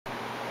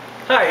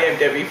Hi, I'm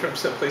Debbie from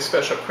Simply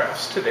Special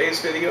Crafts.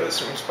 Today's video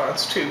is in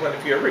response to one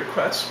of your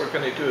requests. We're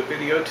going to do a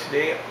video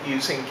today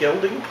using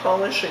gilding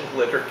polish and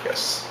glitter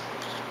kiss.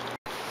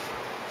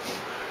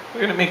 We're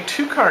going to make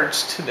two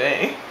cards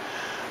today.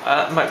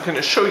 I'm going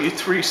to show you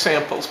three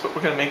samples, but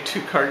we're going to make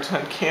two cards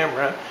on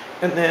camera.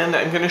 And then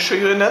I'm going to show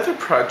you another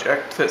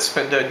project that's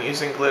been done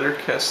using glitter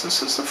kiss.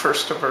 This is the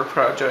first of our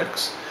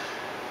projects.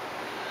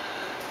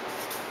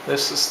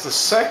 This is the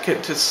second.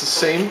 It's the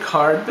same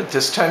card, but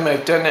this time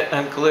I've done it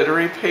on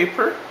glittery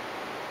paper.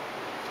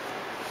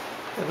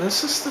 And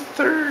this is the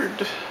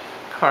third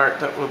card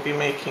that we'll be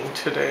making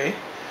today,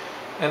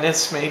 and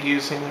it's made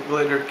using the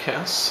glitter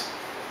kiss.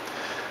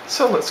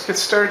 So let's get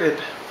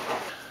started.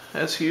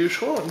 As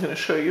usual, I'm going to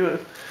show you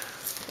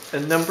a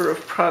number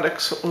of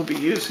products that we'll be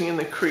using in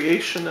the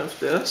creation of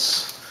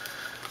this.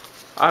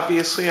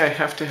 Obviously, I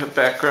have to have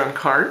background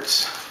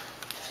cards.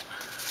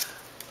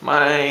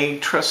 My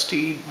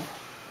trusty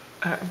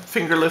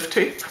finger lift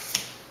tape.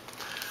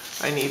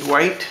 I need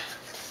white,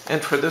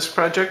 and for this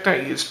project I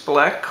used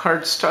black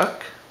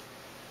cardstock.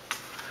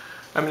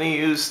 I'm going to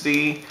use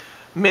the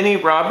mini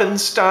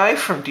Robins die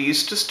from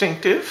D's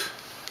Distinctive.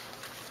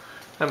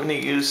 I'm going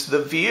to use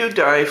the View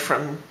die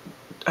from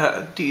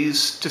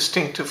D's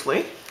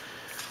Distinctively.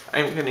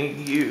 I'm going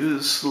to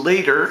use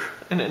later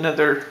in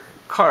another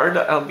card,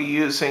 I'll be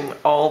using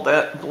All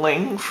That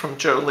Bling from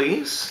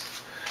Jolie's.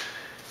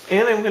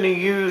 And I'm going to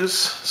use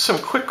some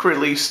quick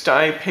release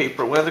die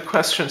paper. One of the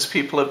questions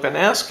people have been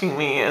asking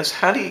me is,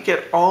 how do you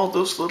get all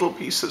those little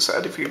pieces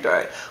out of your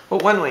die?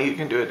 Well, one way you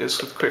can do it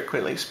is with quick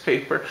release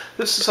paper.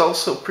 This is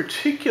also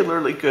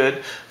particularly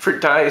good for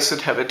dies that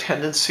have a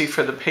tendency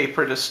for the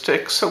paper to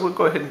stick, so we'll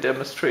go ahead and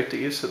demonstrate the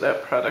use of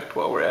that product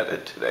while we're at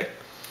it today.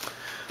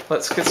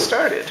 Let's get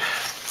started.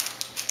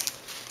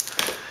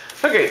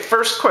 Okay,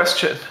 first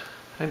question.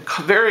 A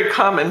very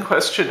common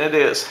question it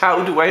is,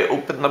 how do I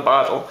open the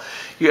bottle?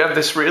 You have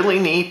this really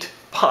neat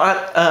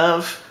pot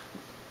of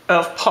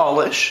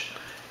polish.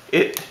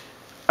 It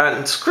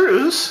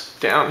unscrews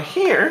down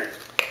here,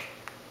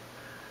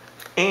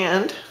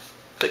 and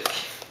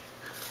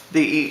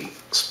the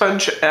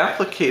sponge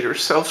applicator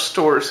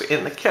self-stores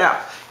in the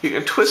cap. You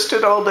can twist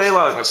it all day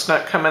long, it's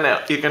not coming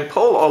out. You can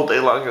pull all day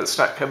long, it's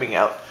not coming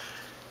out.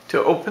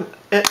 To open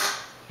it,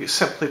 you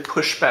simply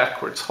push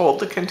backwards. Hold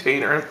the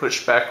container and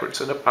push backwards,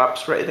 and it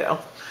pops right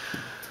out.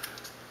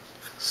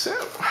 So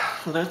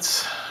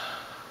let's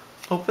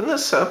open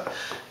this up.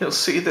 You'll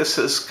see this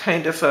is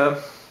kind of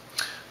a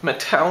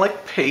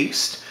metallic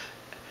paste.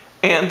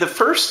 And the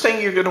first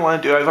thing you're going to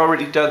want to do, I've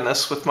already done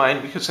this with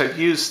mine because I've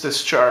used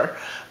this jar,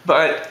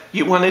 but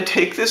you want to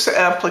take this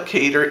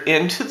applicator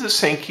into the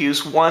sink,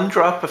 use 1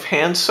 drop of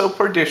hand soap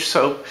or dish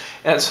soap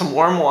and some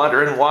warm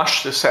water, and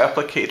wash this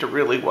applicator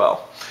really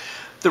well.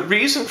 The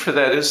reason for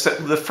that is that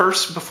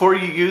before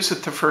you use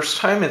it the first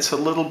time, it's a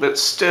little bit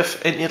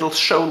stiff and it'll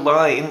show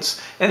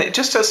lines, and it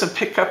just doesn't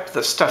pick up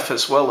the stuff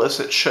as well as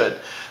it should.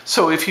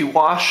 So if you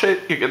wash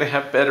it, you're going to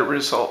have better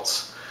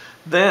results.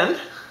 Then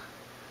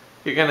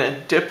you're going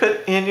to dip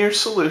it in your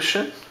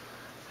solution.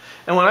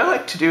 And what I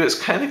like to do is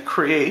kind of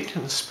create,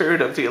 in the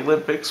spirit of the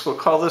Olympics, we'll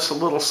call this a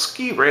little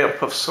ski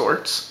ramp of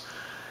sorts.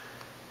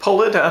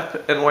 Pull it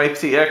up and wipe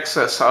the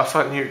excess off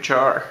on your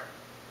jar.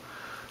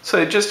 So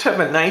I just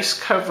have a nice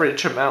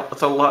coverage amount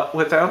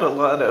without a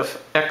lot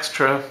of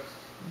extra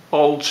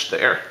bulge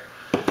there.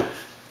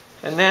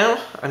 And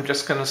now I'm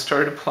just going to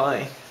start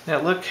applying. Now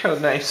look how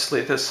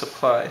nicely this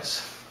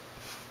applies.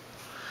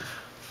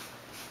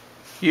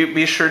 You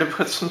be sure to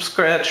put some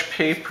scratch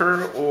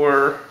paper,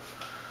 or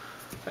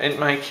in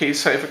my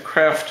case I have a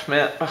craft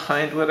mat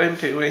behind what I'm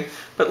doing.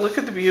 But look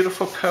at the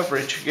beautiful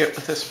coverage you get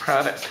with this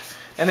product.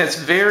 And it's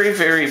very,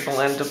 very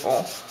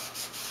blendable.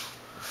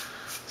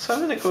 So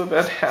I'm going to go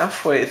about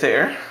halfway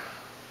there,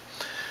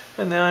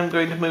 and now I'm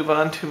going to move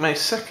on to my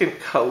second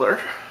color,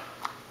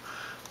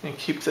 and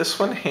keep this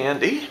one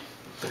handy.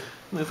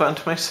 Move on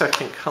to my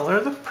second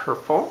color, the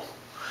purple.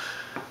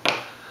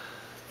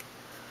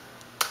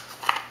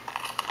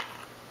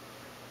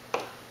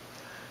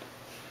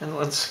 And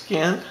once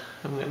again,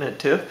 I'm going to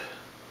dip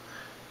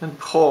and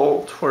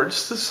pull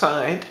towards the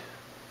side,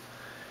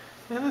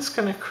 and it's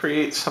going to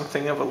create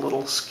something of a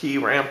little ski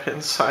ramp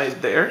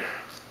inside there,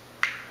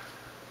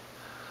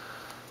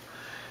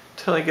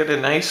 until I get a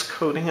nice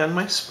coating on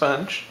my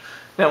sponge.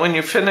 Now when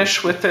you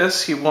finish with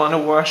this, you want to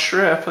wash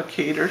your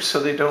applicator so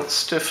they don't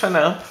stiffen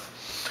up.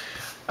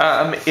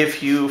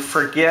 If you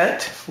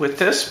forget with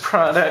this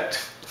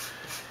product,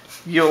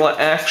 you'll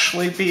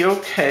actually be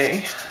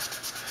okay.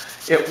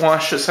 It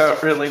washes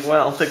out really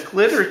well. The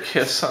Glitter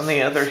Kiss, on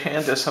the other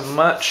hand, is a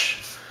much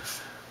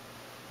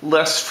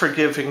less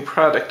forgiving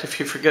product if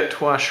you forget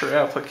to wash your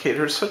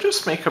applicator. So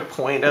just make a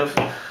point of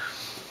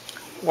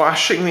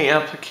washing the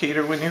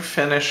applicator when you're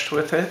finished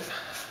with it.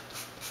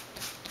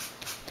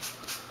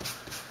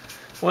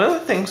 One of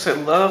the things I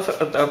love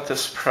about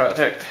this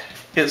product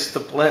is the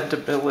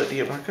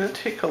blendability, and we're going to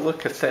take a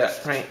look at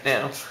that right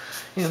now.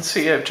 You can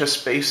see I've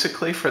just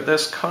basically, for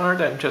this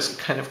card, I'm just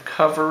kind of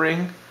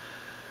covering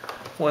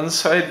One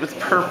side with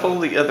purple,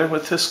 the other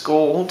with this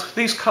gold.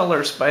 These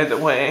colors, by the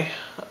way,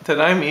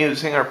 that I'm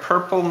using are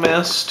Purple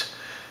Mist,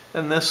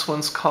 and this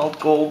one's called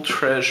Gold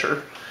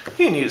Treasure.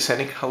 You can use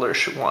any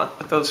colors you want,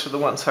 but those are the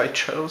ones I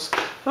chose.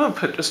 I'm going to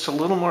put just a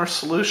little more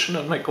solution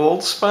on my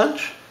gold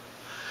sponge.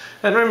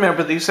 And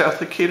remember, these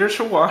applicators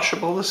are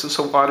washable. This is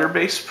a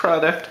water-based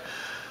product.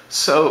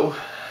 So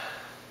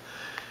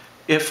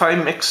if I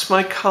mix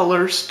my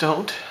colors,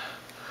 don't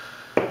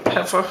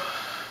have a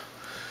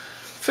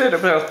fit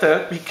about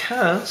that,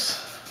 because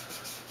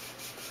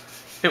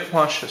it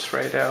washes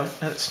right out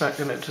and it's not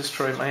going to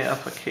destroy my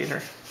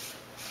applicator.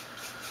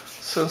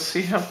 So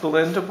see how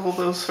blendable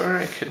those are?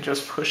 I can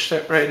just push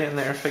that right in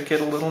there. If I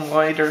get a little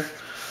lighter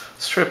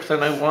strip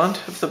than I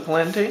want of the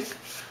blending,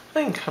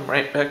 I can come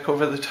right back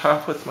over the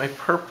top with my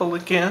purple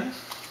again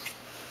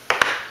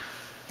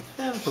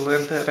and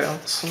blend that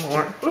out some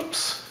more.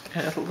 Oops,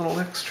 add a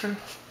little extra.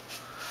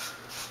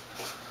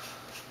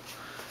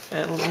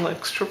 Add a little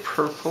extra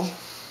purple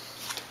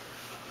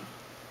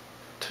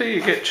till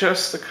you get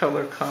just the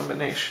color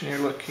combination you're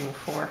looking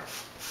for.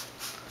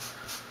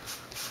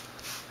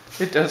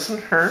 It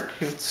doesn't hurt,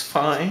 it's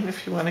fine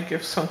if you want to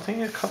give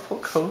something a couple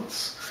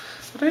coats,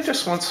 but I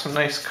just want some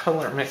nice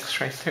color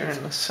mix right there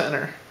in the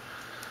center.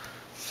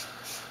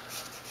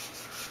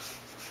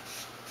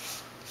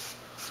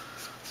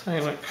 So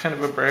I want kind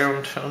of a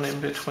brown tone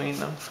in between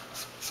them,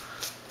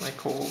 my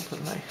gold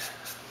and my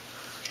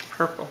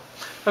purple.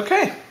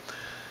 Okay,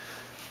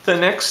 the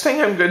next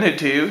thing I'm going to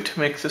do to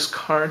make this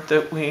card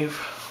that we've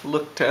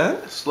looked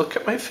at is look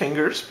at my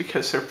fingers,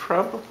 because they're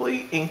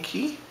probably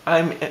inky.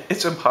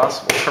 It's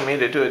impossible for me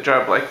to do a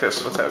job like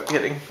this without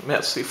getting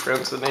messy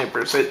friends and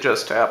neighbors. It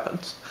just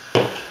happens.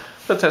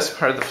 But that's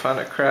part of the fun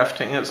of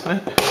crafting, isn't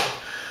it?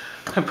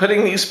 I'm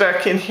putting these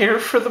back in here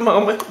for the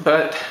moment,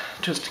 but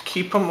just to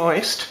keep them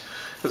moist,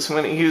 because I'm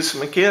going to use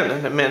them again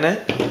in a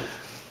minute.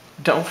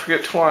 Don't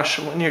forget to wash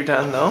them when you're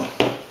done, though.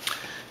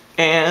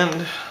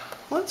 And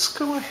let's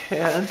go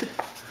ahead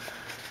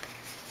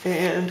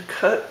and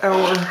cut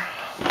our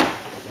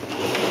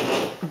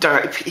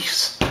die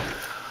piece.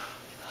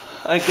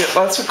 I get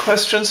lots of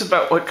questions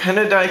about what kind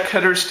of die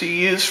cutters to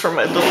use for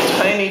my little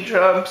tiny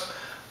jobs.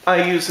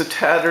 I use a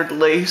tattered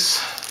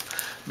lace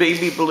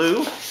baby blue,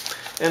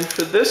 and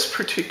for this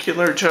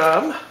particular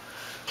job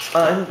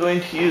I'm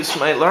going to use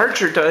my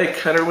larger die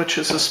cutter, which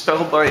is a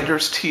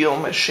Spellbinder's teal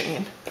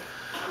machine.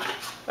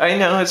 I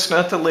know it's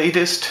not the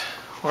latest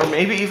or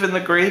maybe even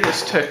the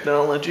greatest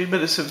technology,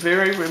 but it's a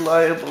very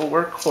reliable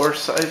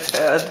workhorse I've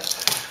had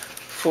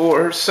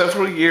for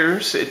several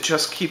years. It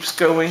just keeps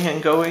going,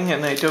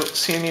 and I don't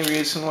see any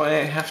reason why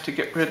I have to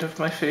get rid of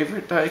my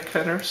favorite die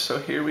cutter, so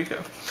here we go.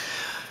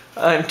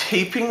 I'm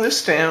taping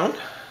this down.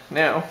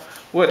 Now,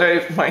 what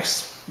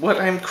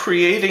I'm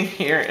creating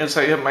here is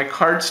I have my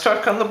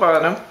cardstock on the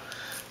bottom.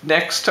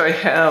 Next I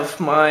have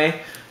my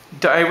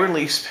die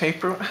release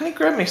paper. Honey,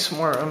 grab me some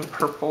more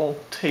purple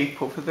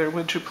tape over there,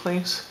 would you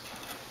please?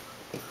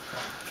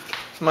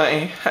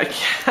 I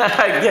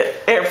get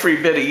every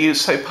bit of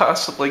use I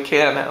possibly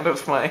can out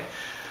of my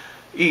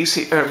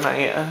easy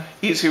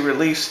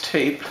release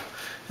tape,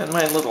 and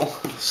my little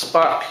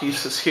spot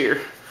pieces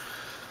here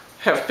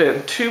have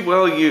been too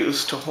well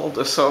used to hold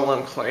this all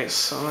in place,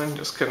 so I'm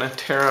just going to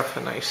tear off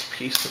a nice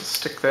piece and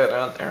stick that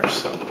on there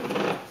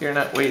so you're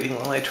not waiting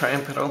while I try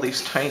and put all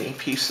these tiny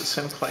pieces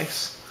in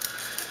place.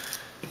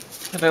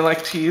 But I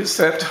like to use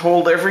that to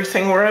hold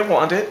everything where I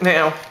want it.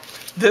 Now,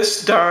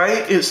 this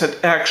die is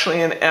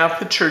actually an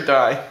aperture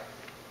die.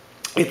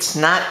 It's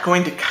not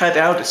going to cut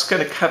out, it's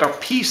going to cut a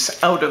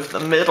piece out of the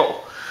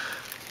middle.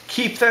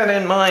 Keep that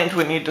in mind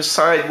when you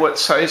decide what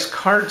size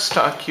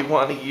cardstock you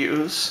want to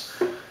use,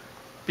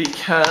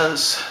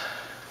 because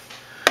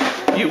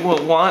you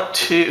will want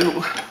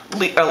to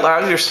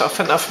allow yourself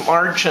enough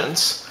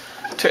margins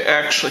to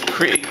actually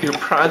create your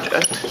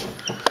project.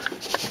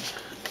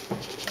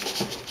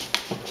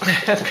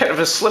 Kind of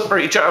a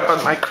slippery job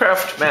on my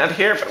craft mat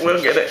here, but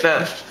we'll get it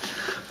done.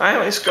 I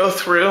always go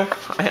through,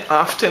 I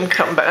often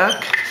come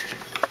back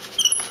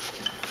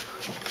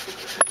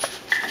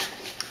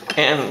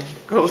and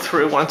go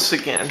through once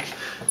again.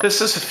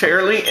 This is a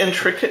fairly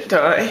intricate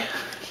die,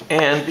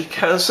 and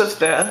because of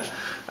that,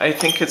 I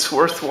think it's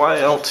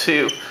worthwhile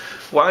to,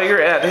 while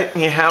you're at it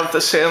and you have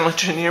the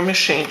sandwich in your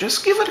machine,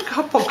 just give it a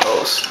couple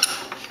goes.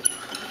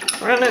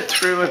 Run it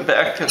through and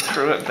back and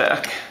through and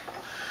back.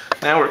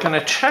 Now we're going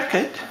to check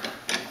it,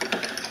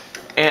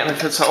 and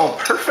if it's all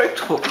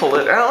perfect, we'll pull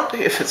it out.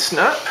 If it's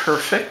not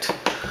perfect,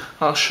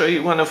 I'll show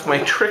you one of my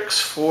tricks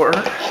for...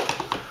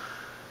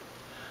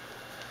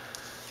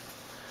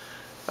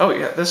 Oh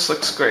yeah, this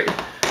looks great.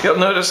 You'll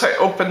notice I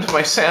opened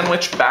my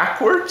sandwich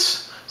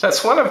backwards.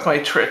 That's one of my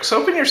tricks.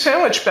 Open your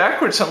sandwich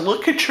backwards and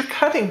look at your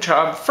cutting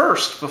job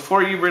first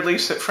before you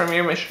release it from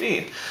your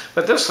machine.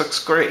 But this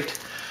looks great.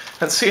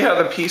 And see how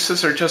the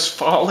pieces are just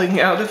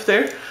falling out of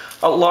there?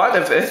 A lot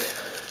of it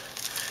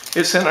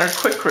is in our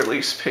quick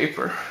release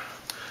paper.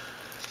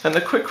 And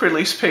the quick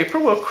release paper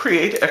will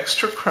create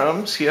extra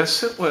crumbs,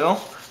 yes it will,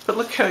 but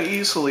look how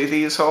easily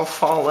these all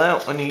fall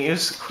out when you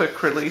use the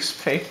quick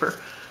release paper.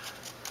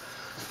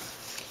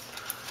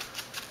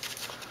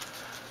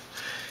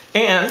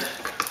 And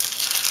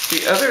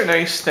the other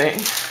nice thing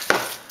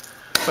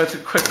with the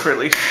quick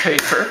release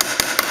paper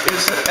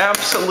is that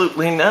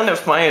absolutely none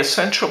of my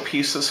essential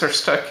pieces are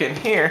stuck in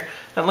here.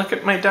 And look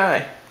at my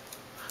die.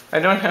 I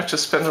don't have to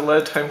spend a lot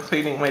of time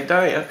cleaning my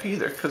die up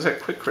either, because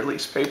that quick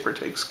release paper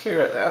takes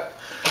care of that.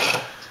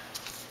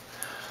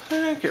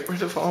 And get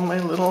rid of all my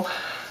little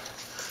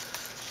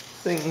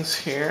things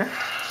here.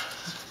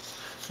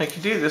 I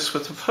could do this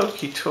with a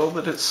pokey tool,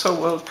 but it's so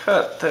well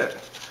cut that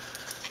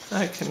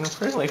I can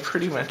really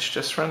pretty much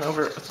just run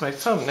over it with my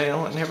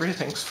thumbnail and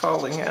everything's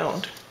falling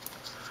out.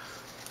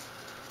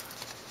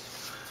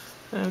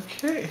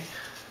 Okay.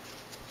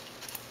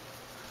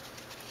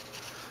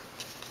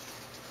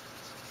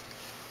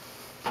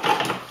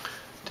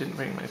 Didn't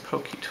bring my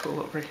pokey tool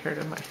over here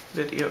to my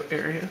video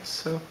area,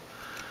 so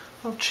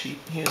I'll cheat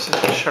using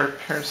a sharp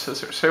pair of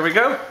scissors. There we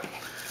go.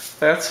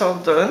 That's all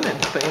done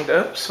and cleaned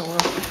up, so we'll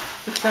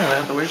get that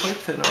out of the way.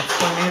 Wipe that off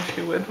for me if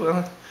you would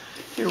while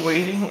you're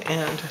waiting,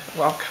 and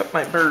I'll cut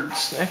my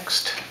birds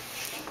next.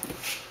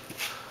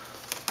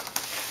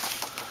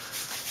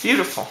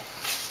 Beautiful.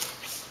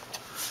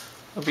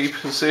 I'll be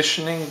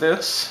positioning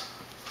this.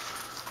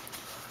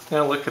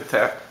 Now look at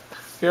that.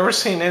 Have you ever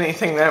seen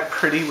anything that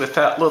pretty with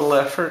that little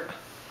effort?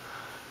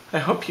 I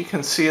hope you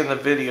can see in the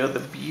video the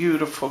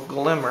beautiful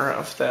glimmer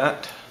of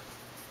that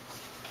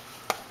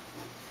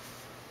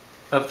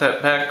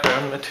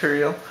background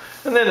material.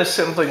 And then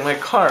assembling my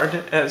card,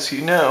 as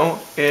you know,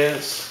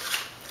 is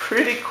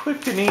pretty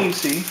quick and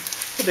easy.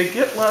 But I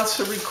get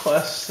lots of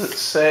requests that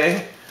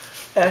say,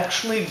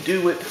 actually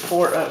do it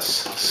for us.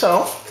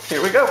 So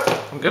here we go.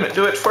 I'm going to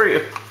do it for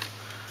you.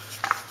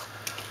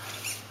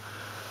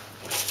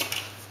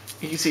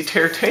 Easy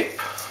tear tape.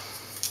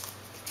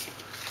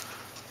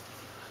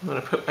 I'm going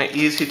to put my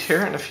easy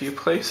tear in a few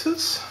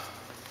places.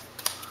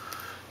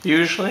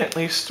 Usually at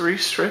least 3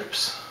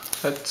 strips.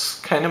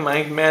 That's kind of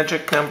my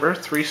magic number,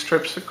 3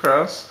 strips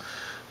across.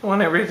 I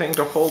want everything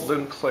to hold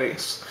in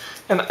place.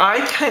 And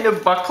I kind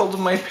of buckled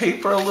my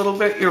paper a little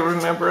bit. You'll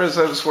remember as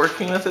I was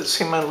working with it,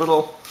 see my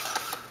little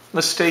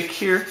mistake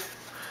here?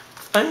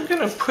 I'm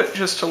going to put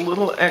just a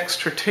little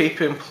extra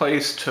tape in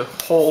place to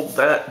hold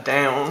that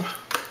down.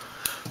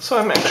 So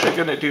I'm actually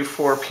going to do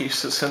 4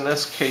 pieces in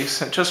this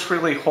case and just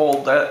really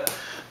hold that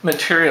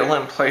material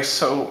in place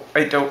so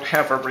I don't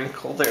have a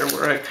wrinkle there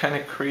where I kind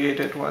of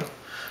created one.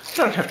 I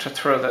don't have to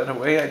throw that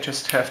away, I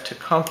just have to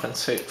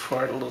compensate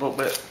for it a little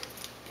bit.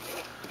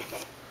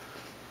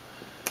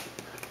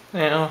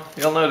 Now,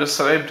 you'll notice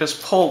that I've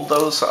just pulled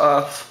those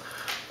off.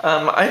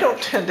 I don't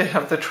tend to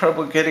have the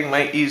trouble getting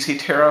my easy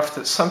tear off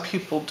that some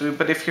people do,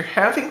 but if you're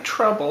having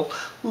trouble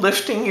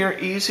lifting your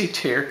easy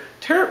tear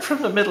it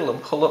from the middle and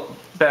pull it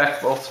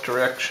back both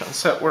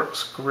directions. That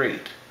works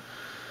great.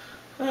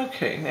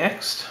 Okay,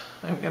 next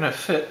I'm going to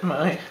fit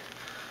my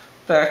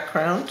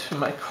background to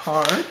my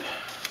card.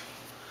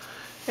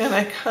 And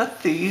I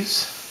cut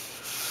these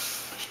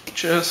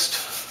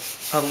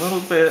just a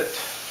little bit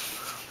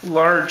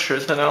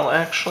larger than I'll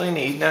actually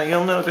need. Now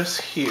you'll notice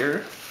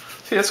here,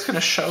 see it's going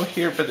to show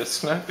here, but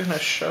it's not going to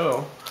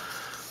show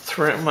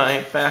through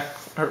my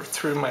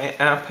through my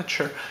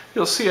aperture.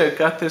 You'll see I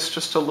got this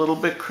just a little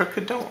bit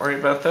crooked. Don't worry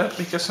about that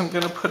because I'm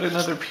going to put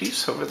another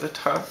piece over the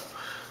top.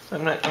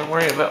 I'm not going to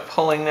worry about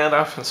pulling that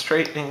off and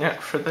straightening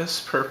that for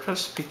this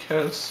purpose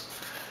because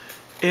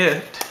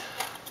these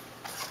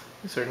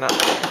are not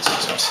good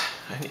scissors.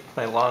 I need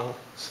my long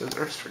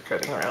scissors for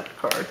cutting around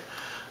a card.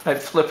 I'm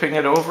flipping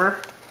it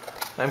over.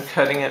 I'm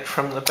cutting it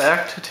from the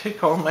back to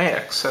take all my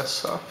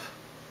excess off.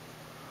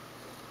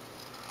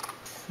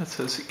 It's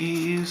as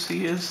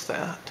easy as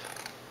that.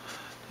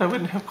 I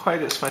wouldn't have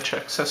quite as much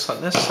excess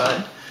on this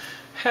side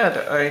had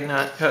I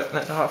not gotten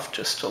it off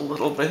just a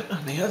little bit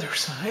on the other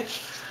side.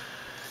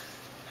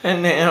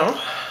 And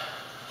now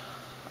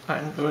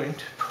I'm going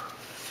to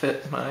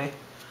fit my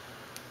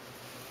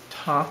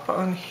top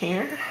on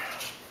here.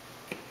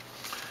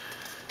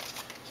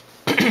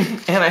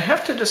 And I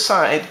have to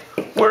decide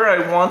where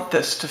I want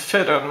this to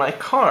fit on my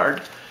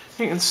card.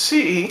 You can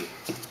see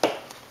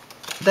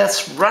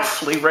that's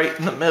roughly right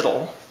in the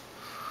middle.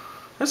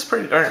 That's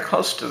pretty darn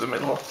close to the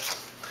middle.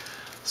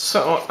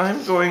 So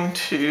I'm going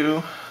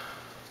to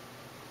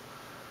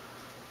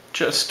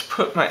just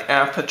put my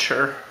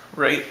aperture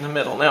right in the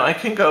middle. Now I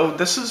can go,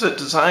 this is a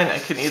design, I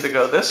can either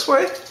go this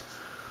way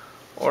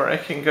or I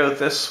can go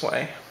this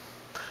way.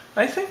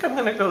 I think I'm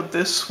going to go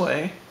this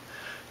way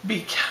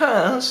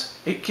because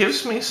it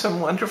gives me some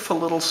wonderful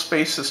little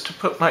spaces to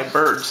put my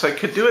birds. I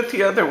could do it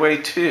the other way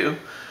too,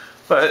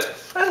 but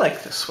I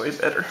like this way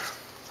better.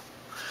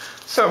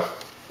 So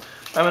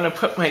I'm going to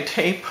put my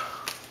tape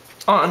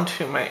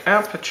onto my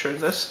aperture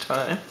this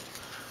time.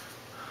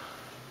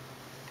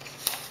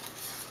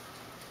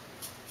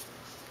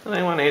 And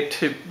I want it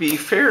to be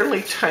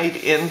fairly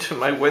tight into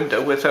my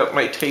window without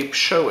my tape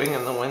showing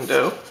in the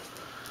window.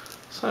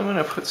 So I'm going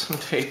to put some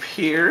tape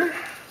here.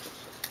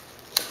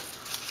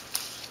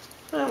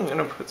 I'm going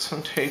to put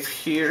some tape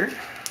here.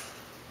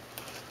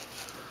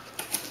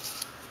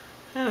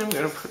 And I'm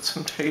going to put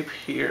some tape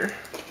here.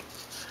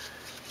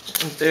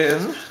 And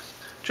then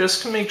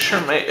just to make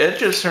sure my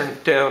edges are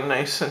down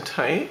nice and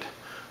tight,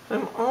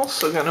 I'm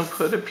also going to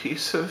put a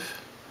piece of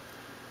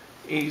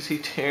Easy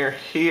Tear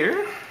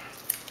here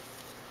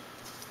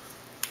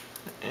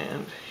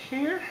and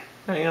here.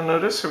 Now you'll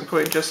notice I'm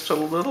going just a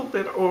little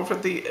bit over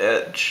the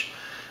edge.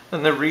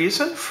 And the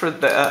reason for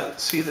that,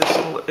 see this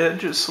little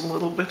edge is a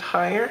little bit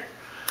higher?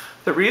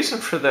 The reason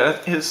for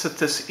that is that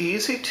this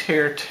Easy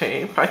Tear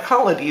tape, I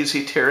call it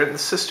Easy Tear, in the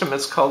system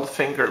it's called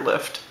Finger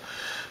Lift.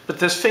 But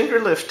this Finger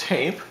Lift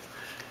tape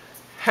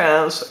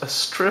has a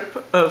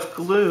strip of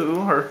glue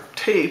or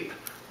tape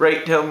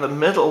right down the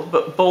middle,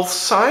 but both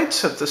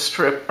sides of the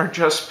strip are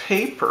just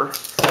paper.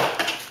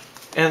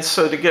 And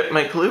so to get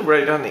my glue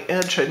right on the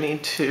edge, I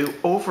need to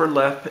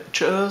overlap it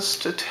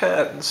just a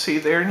tad. And see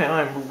there, now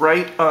I'm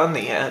right on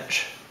the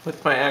edge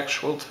with my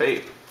actual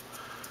tape.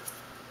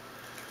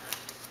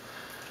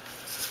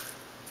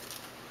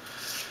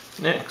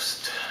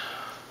 Next,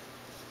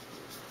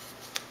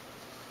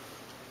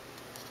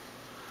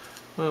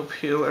 we'll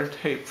peel our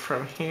tape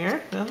from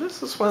here. Now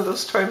this is one of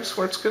those times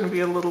where it's going to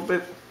be a little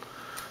bit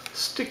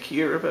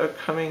stickier about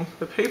coming,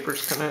 the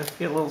paper's going to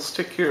be a little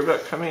stickier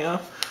about coming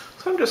off.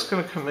 So I'm just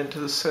going to come into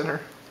the center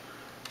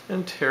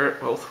and tear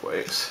it both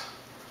ways.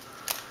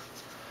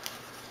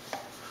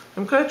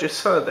 I'm glad you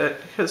saw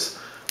that because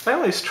I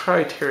always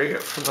try tearing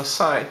it from the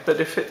side,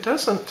 but if it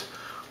doesn't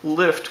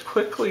lift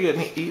quickly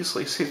and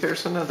easily, see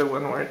there's another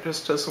one where it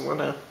just doesn't want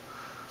to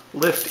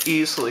lift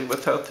easily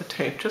without the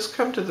tape. Just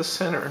come to the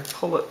center and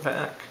pull it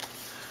back.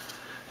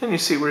 And you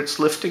see where it's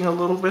lifting a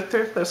little bit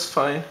there? That's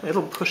fine.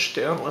 It'll push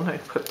down when I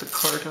put the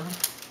card on.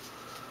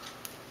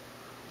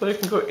 But I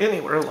can go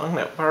anywhere along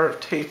that bar of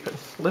tape and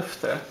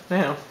lift that.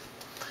 Now,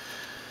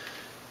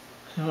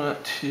 I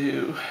want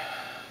to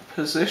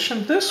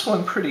position this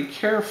one pretty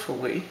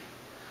carefully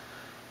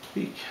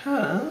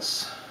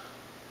because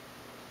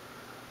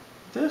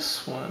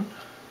this one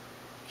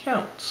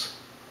counts.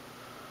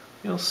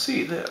 You'll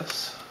see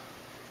this.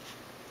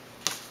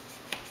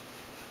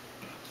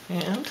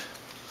 And,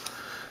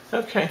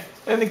 okay,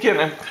 and again,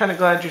 I'm kind of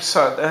glad you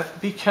saw that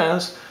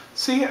because,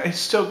 see, I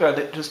still got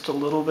it just a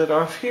little bit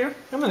off here.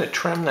 I'm going to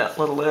trim that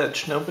little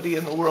edge. Nobody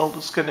in the world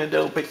is going to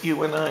know but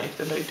you and I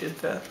that I did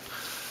that.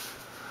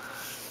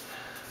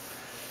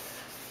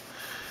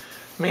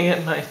 Me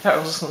and my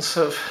thousands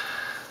of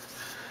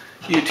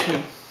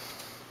YouTube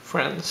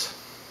friends.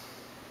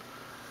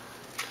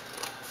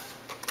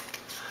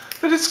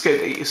 But it's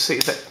good that you see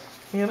that,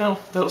 you know,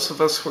 those of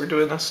us who are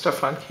doing this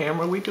stuff on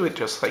camera, we do it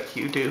just like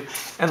you do.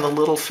 And the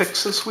little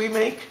fixes we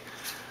make,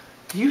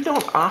 you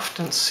don't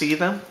often see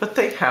them, but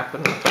they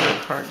happen with other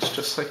cards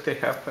just like they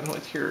happen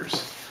with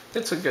yours.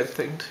 It's a good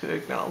thing to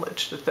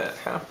acknowledge that that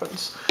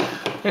happens.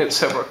 I had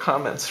several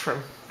comments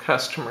from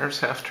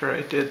customers after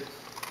I did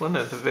one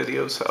of the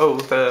videos,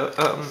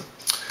 the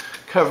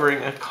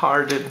covering a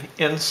card and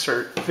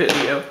insert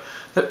video,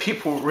 that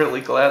people were really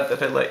glad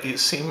that I let you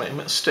see my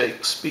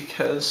mistakes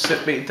because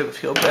it made them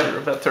feel better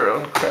about their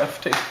own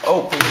crafting.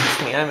 Oh,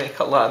 believe me, I make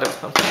a lot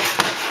of them.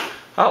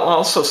 I'll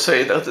also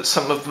say, though, that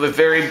some of the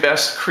very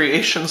best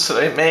creations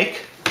that I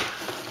make,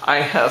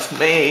 I have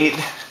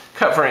made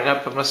covering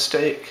up a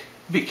mistake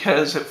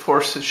because it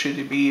forces you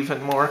to be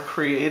even more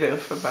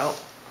creative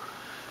about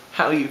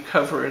how you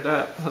cover it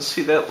up. Let's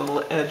see that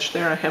little edge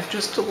there? I have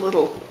just a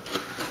little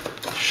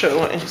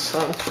showing, so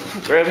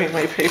I'm grabbing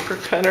my paper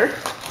cutter,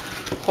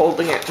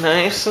 holding it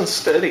nice and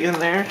steady in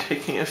there,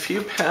 taking a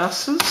few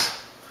passes,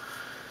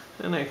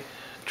 and I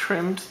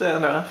trimmed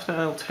that off. Now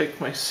I'll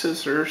take my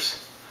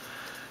scissors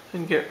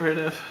and get rid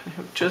of, I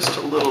have just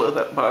a little of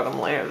that bottom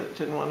layer that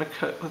didn't want to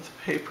cut with the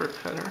paper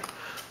cutter.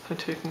 I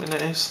take my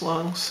nice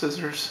long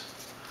scissors,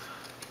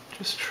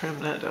 just trim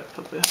that up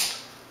a bit.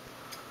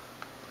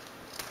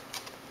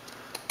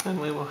 And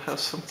we will have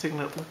something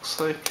that looks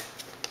like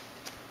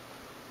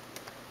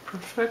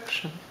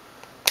perfection.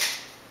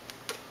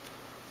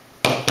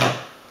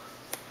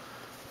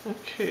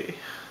 Okay,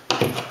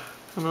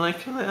 I'm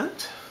liking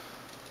that.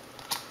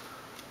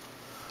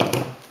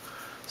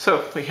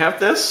 So we have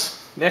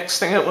this. Next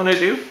thing I want to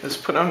do is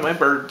put on my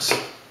birds.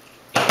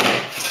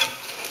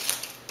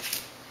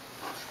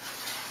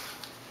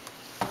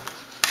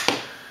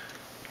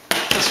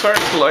 As far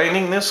as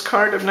lining this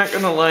card, I'm not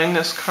going to line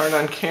this card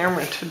on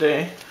camera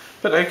today,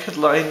 but I could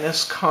line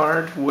this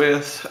card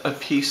with a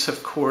piece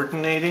of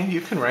coordinating.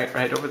 You can write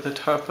right over the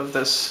top of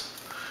this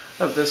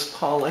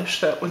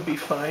polish. That would be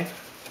fine.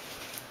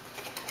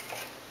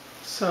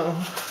 So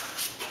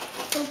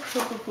I'll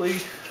probably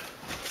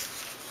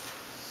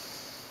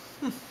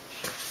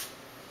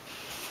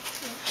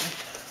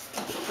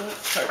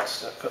that card's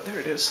stuck. Oh, there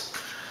it is.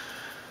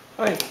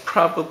 I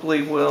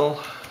probably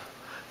will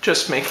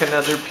just make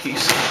another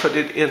piece and put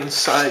it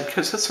inside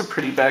because it's a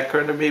pretty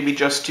background, or maybe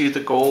just do the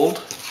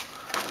gold.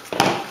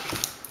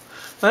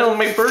 Now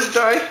my bird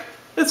die,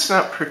 it's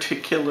not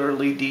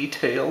particularly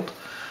detailed.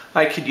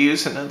 I could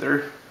use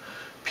another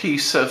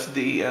piece of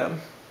the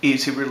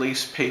easy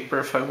release paper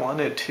if I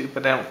wanted to,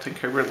 but I don't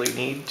think I really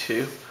need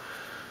to.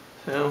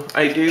 So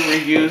I do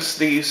reuse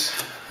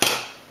this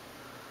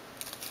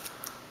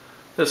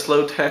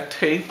low tack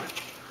tape.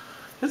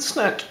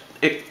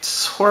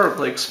 It's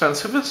horribly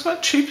expensive. It's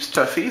not cheap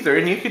stuff either,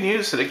 and you can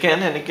use it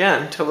again and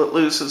again till it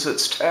loses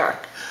its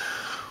tack.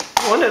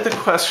 One of the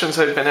questions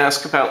I've been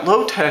asked about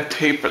low-tack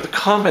tape, or the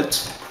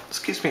comments,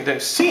 that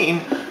I've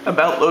seen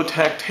about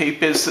low-tack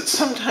tape, is that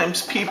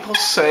sometimes people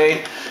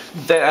say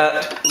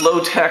that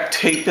low-tack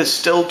tape is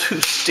still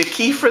too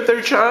sticky for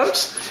their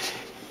jobs.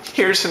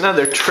 Here's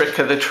another trick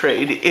of the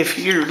trade. If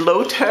your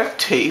low-tack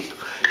tape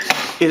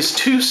is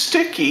too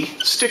sticky,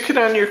 stick it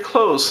on your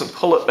clothes and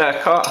pull it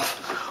back off.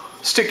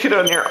 Stick it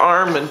on your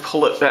arm and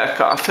pull it back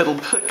off. It'll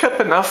pick up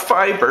enough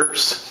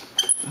fibers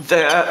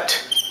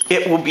that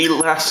it will be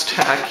less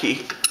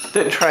tacky.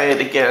 Then try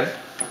it again.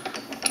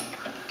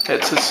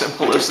 It's as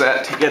simple as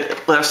that to get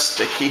it less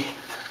sticky.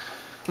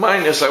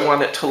 Mine is I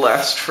want it to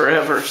last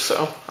forever,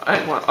 so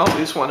I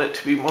always want it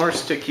to be more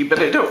sticky, but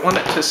I don't want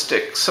it to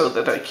stick so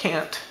that I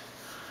can't.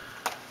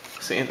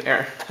 See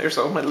there, there's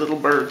all my little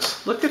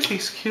birds. Look at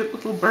these cute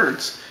little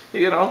birds. You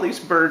get all these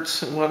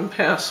birds in one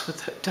pass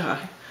with that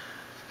dye.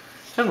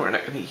 And we're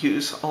not going to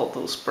use all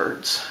those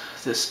birds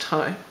this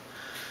time.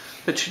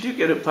 But you do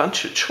get a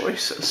bunch of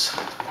choices.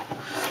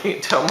 You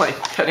can tell my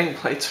cutting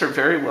plates are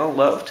very well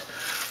loved.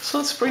 So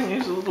let's bring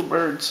these little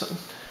birds and...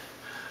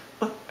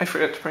 Oh, I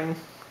forgot to bring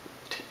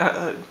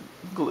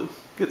glue.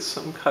 Get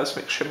some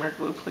Cosmic Shimmer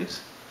glue, please.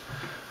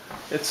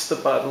 It's the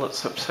bottle,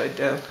 it's upside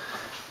down.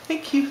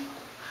 Thank you.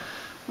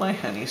 My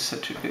honey's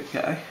such a good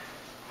guy.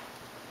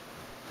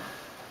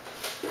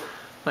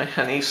 My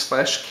honey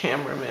 /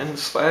 cameraman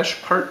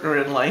 / partner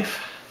in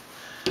life.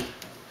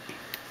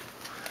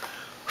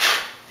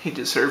 He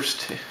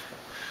deserves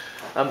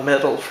a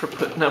medal for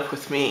putting up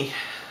with me.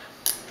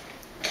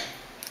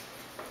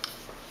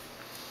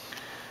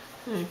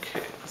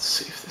 Okay, let's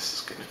see if this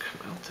is going to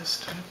come out this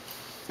time.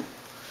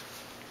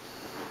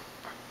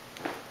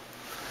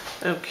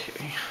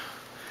 Okay,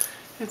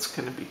 it's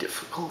going to be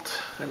difficult.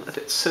 I let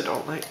it sit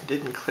all night and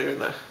didn't clear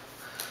the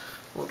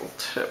little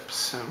tip,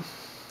 so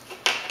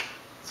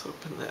let's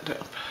open that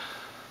up.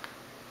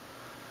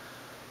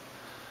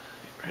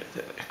 Get rid of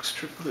that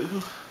extra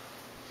glue.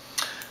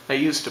 I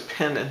used a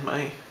pen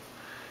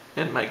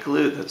in my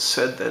glue that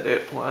said that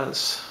it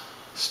was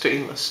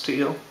stainless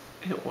steel.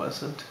 It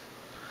wasn't.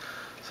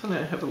 So now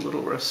I have a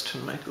little rust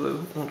in my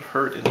glue. It won't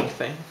hurt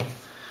anything. It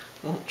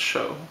won't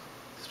show.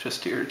 It's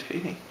just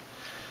irritating.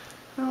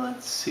 Well,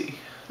 let's see.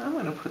 I'm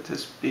going to put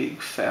this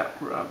big fat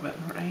robin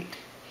right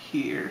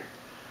here,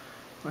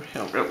 where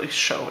he'll really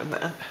show in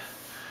that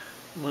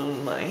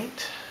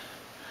moonlight.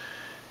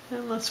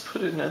 And let's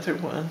put another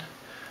one.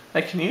 I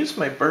can use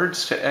my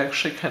birds to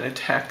actually kind of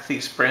tack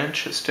these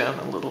branches down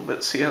a little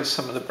bit. See how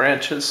some of the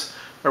branches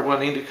are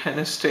wanting to kind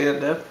of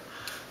stand up?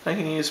 I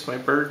can use my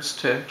birds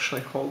to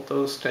actually hold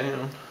those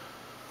down.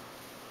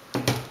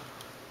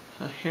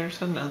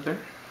 Here's another.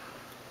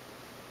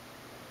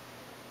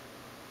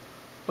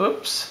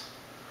 Whoops.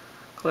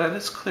 Glad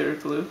it's clear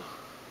glue.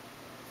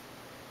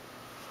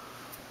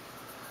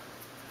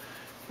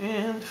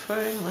 And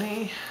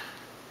finally,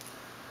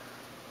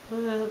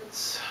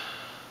 let's...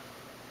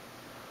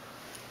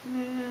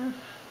 Yeah,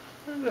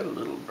 I got a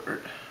little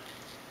bird.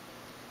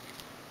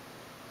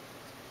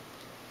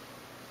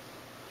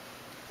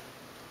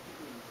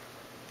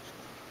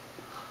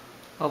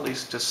 All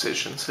these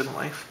decisions in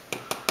life.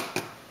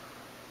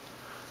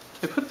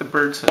 I put the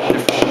birds in a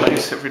different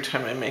place every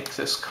time I make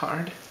this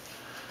card.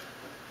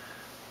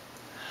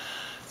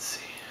 Let's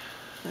see.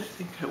 I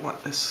think I want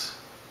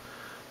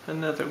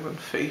another one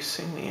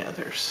facing the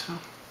other, so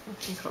I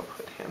think I'll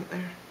put him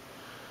there.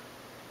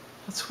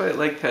 That's why I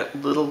like that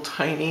little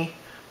tiny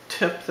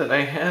tip that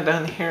I had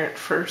on here at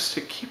first.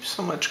 It keeps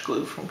so much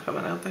glue from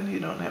coming out, then you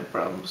don't have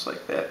problems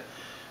like that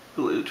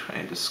glue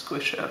trying to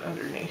squish out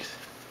underneath.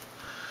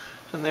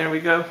 And there we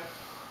go.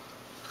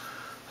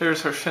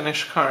 There's our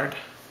finished card.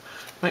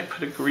 Might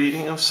put a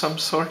greeting of some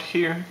sort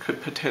here.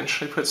 Could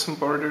potentially put some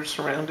borders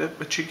around it,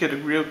 but you get a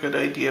real good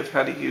idea of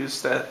how to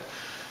use that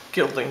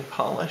gilding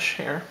polish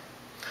here.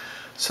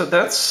 So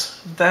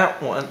that's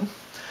that one.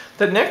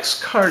 The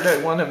next card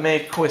I want to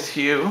make with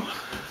you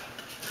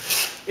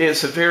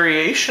is a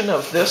variation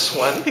of this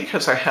one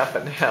because I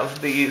happen to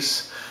have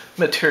these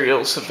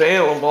materials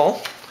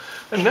available.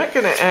 I'm not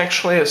going to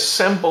actually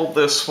assemble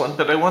this one,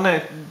 but I want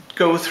to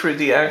go through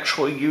the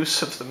actual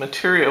use of the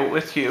material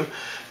with you.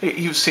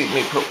 You've seen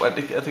me put one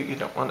together, you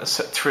don't want to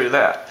sit through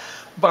that.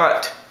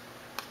 But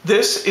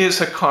this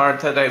is a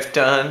card that I've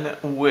done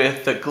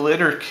with the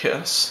Glitter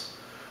Kiss.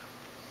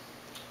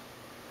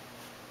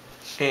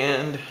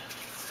 And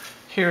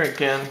here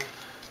again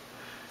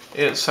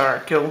is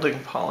our gilding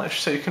polish,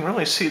 so you can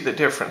really see the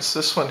difference.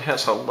 This one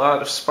has a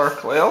lot of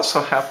sparkle. I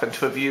also happen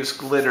to have used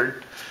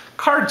glittered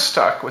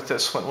cardstock with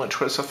this one, which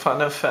was a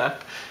fun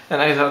effect.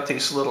 And I thought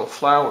these little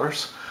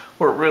flowers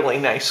were a really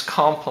nice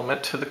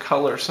complement to the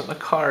colors in the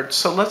card.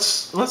 So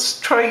let's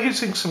try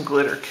using some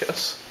Glitter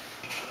Kiss.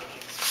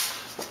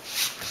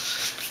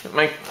 Get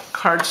my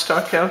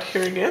cardstock out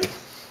here again.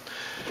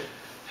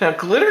 Now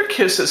Glitter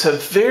Kiss is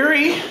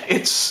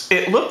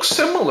it looks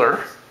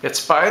similar.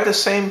 It's by the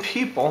same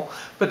people,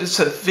 but it's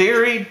a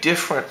very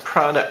different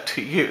product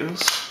to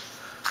use.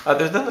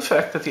 other than the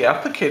fact that the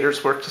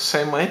applicators work the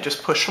same way.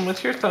 Just push them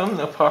with your thumb,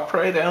 they'll pop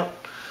right out.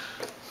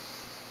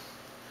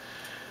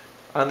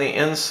 On the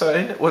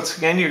inside, once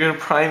again, you're going to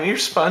prime your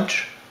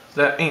sponge.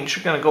 That means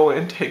you're going to go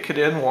in, take it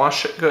in,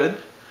 wash it good.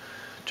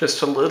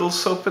 Just a little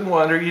soap and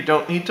water. You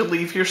don't need to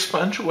leave your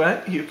sponge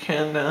wet. You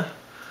can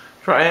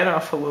dry it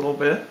off a little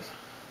bit.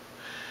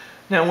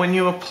 Now when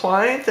you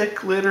apply the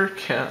glitter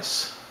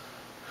kiss,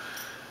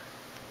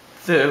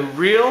 the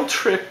real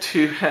trick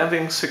to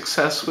having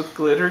success with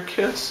glitter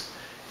kiss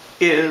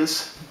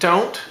is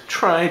don't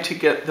try to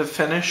get the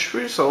finished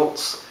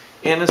results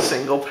in a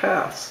single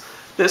pass.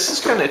 This is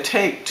going to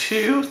take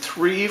 2,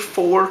 3,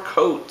 4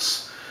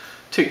 coats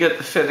to get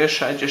the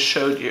finish I just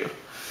showed you.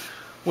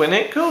 When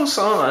it goes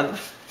on,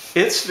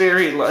 it's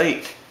very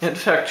light. In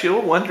fact,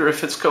 you'll wonder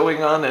if it's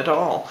going on at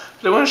all.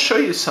 But I want to show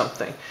you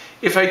something.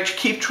 If I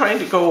keep trying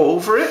to go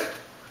over it,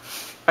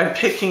 I'm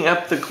picking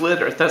up the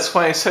glitter. That's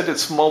why I said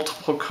it's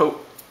multiple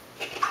coat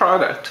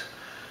product.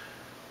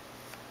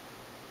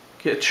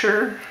 Get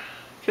your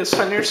kiss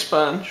on your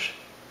sponge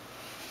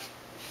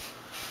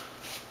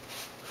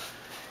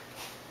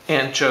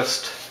and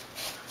just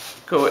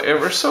go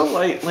ever so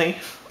lightly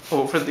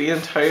over the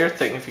entire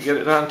thing. If you get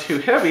it on too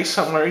heavy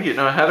somewhere, you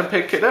know how to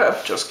pick it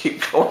up. Just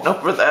keep going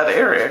over that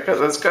area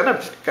because it's going to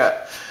pick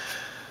up.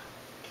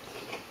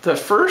 The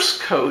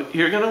first coat,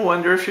 you're going to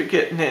wonder if you're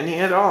getting any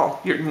at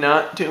all. You're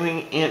not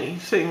doing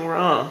anything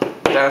wrong.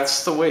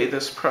 That's the way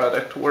this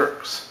product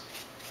works.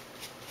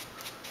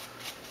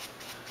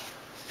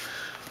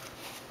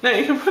 Now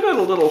you can put it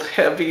a little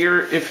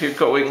heavier if you're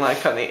going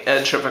like on the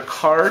edge of a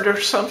card or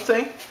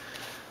something.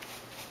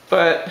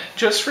 But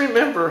just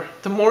remember,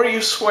 the more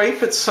you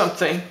swipe at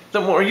something,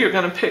 the more you're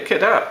going to pick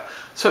it up.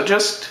 So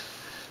just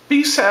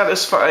be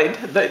satisfied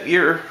that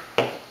you're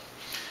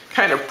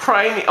kind of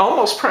priming,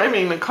 almost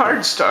priming the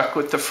cardstock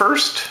with the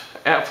first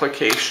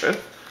application.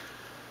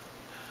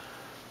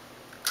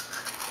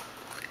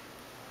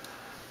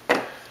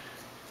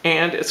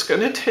 And it's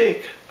going to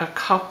take a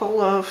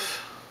couple of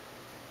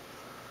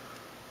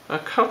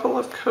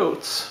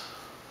coats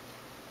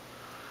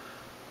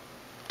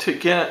to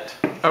get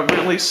a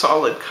really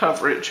solid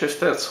coverage if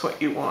that's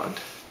what you want.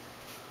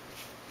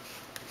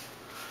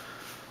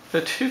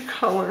 The 2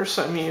 colors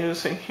I'm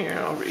using here,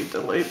 I'll read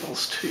the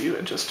labels to you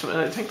in just a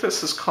minute. I think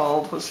this is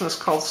called, wasn't this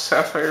called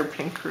Sapphire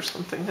Pink or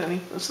something,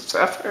 honey? Is it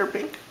Sapphire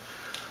Pink?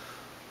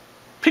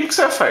 Pink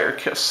Sapphire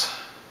Kiss.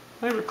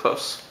 They were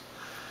close.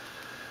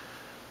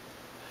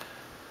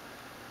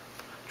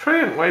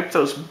 Try and wipe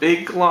those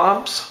big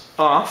globs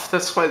off.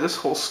 That's why this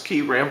whole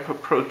ski ramp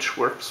approach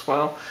works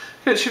well.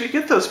 Because if you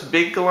get those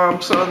big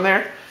globs on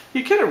there,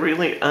 you get a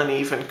really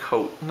uneven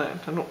coat. And I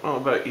don't know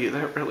about you,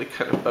 that really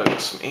kind of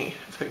bugs me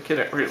if I get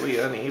it really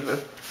uneven.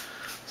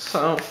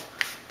 So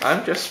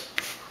I'm just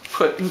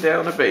putting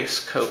down a base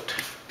coat.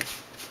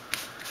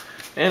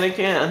 And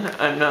again,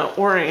 I'm not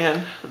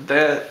worrying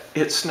that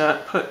it's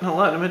not putting a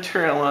lot of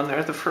material on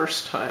there the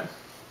first time.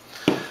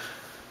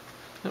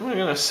 Then we're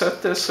going to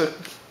set this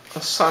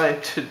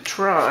aside to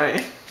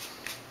dry.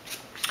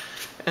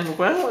 And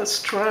while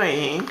it's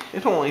drying,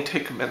 it'll only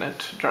take a minute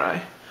to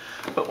dry.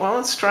 But while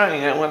it's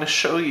drying, I want to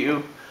show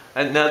you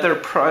another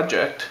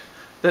project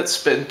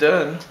that's been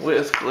done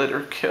with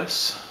Glitter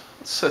Kiss.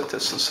 Let's set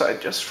this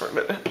aside just for a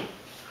minute.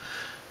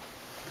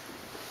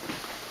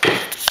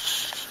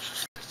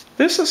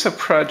 This is a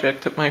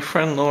project that my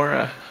friend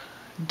Laura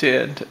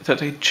did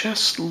that I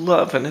just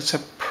love, and it's a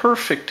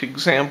perfect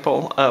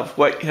example of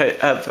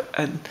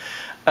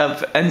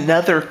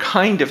another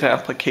kind of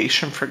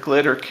application for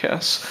Glitter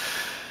Kiss.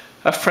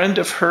 A friend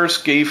of hers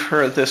gave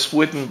her this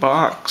wooden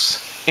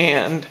box,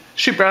 and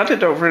she brought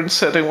it over and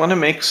said, I want to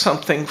make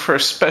something for a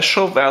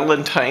special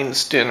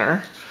Valentine's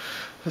dinner,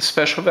 a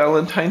special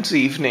Valentine's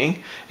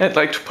evening. I'd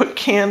like to put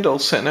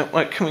candles in it.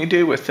 What can we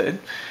do with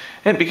it?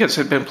 And because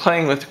I'd been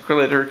playing with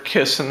Glitter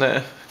Kiss and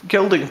the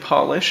gilding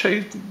polish,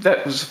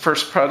 that was the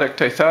first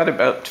product I thought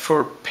about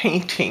for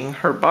painting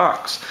her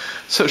box.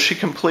 So she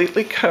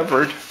completely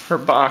covered her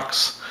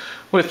box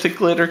with the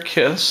Glitter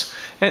Kiss,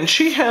 and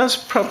she has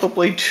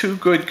probably 2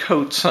 good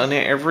coats on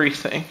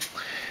everything.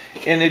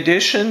 In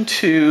addition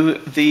to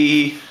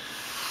the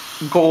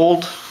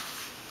gold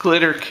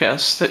Glitter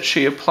Kiss that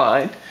she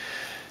applied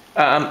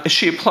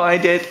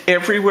it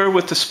everywhere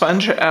with the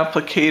sponge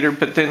applicator,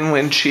 but then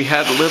when she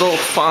had little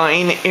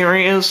fine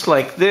areas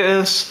like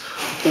this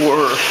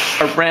or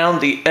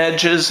around the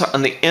edges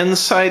on the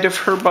inside of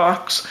her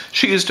box,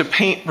 she used a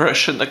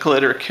paintbrush in the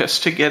Glitter Kiss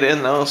to get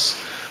in those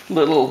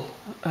little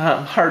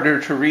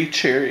harder to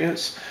reach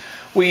areas.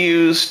 We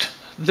used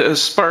the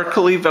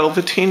sparkly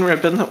velveteen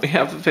ribbon that we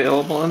have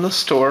available in the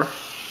store.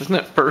 Isn't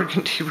that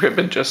burgundy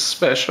ribbon just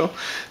special?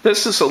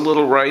 This is a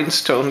little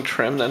rhinestone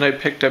trim that I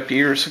picked up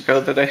years ago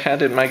that I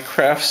had in my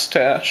craft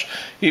stash.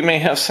 You may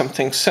have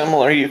something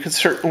similar. You could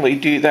certainly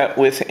do that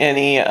with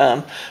any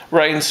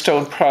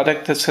rhinestone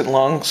product that's in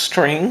long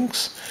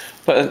strings,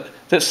 but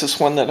this is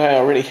one that I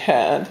already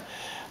had.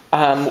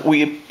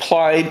 We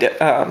applied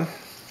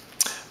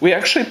We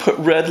actually put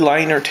red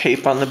liner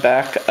tape on the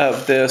back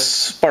of this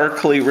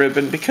sparkly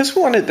ribbon because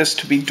we wanted this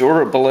to be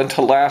durable and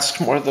to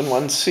last more than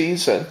one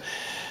season.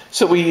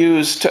 So we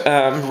used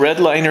red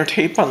liner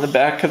tape on the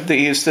back of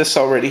these. This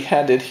already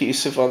had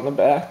adhesive on the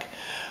back.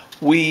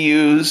 We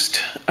used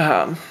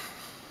the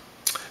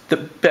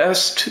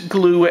best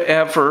glue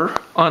ever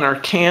on our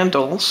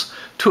candles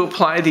to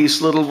apply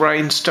these little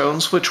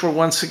rhinestones, which were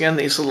once again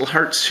these little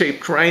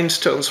heart-shaped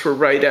rhinestones were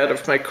right out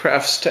of my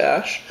craft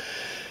stash.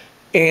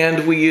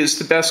 And we used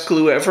the best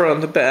glue ever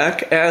on the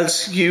back.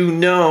 As you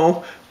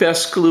know,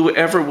 best glue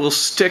ever will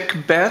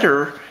stick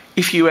better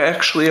if you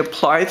actually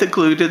apply the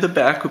glue to the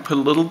back. We put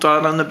a little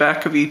dot on the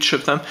back of each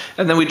of them,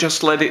 and then we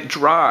just let it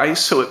dry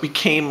so it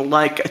became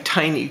like a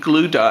tiny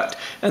glue dot.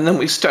 And then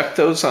we stuck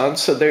those on,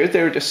 so they're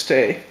there to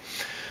stay.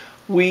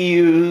 We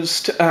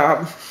used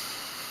red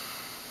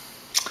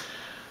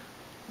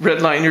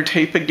liner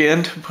tape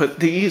again to put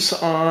these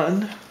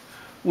on.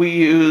 We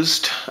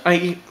used,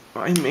 I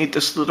made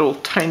this little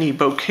tiny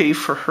bouquet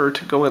for her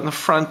to go in the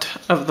front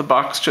of the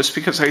box just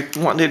because I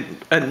wanted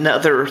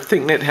another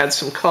thing that had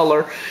some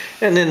color.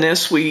 And in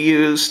this we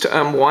used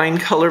wine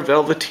color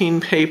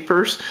velveteen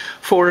papers,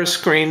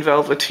 forest green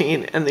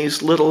velveteen, and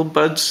these little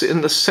buds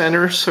in the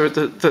center, so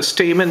the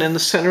stamen in the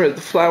center of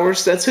the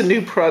flowers. That's a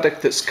new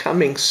product that's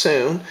coming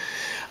soon.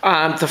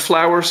 The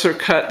flowers are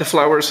cut, the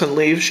flowers and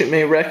leaves you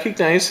may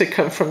recognize, they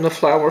come from the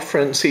Flower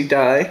Frenzy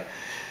die.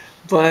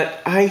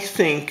 But I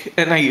think,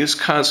 and I used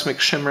Cosmic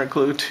Shimmer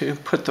glue to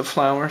put the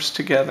flowers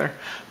together,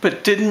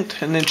 but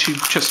didn't, and then she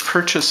just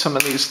purchased some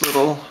of these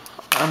little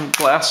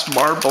glass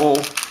marble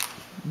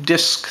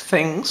disc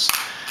things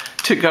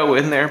to go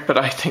in there, but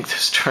I think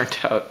this turned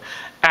out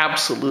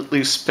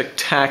absolutely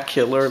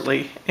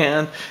spectacularly,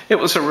 and it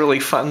was a really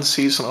fun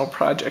seasonal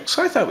project,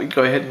 so I thought we'd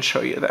go ahead and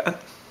show you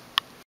that.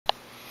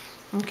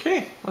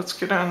 Okay, let's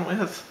get on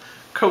with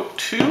coat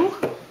 2.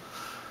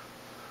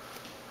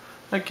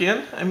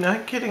 Again, I'm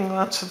not getting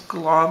lots of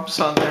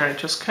globs on there. I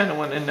just kind of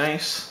want a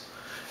nice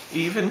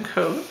even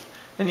coat.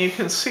 And you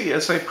can see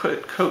as I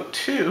put coat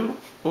 2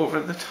 over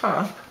the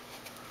top,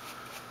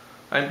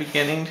 I'm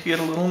beginning to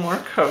get a little more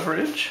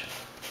coverage.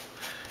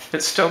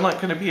 It's still not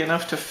going to be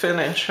enough to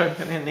finish. I'm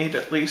going to need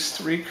at least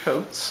 3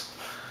 coats.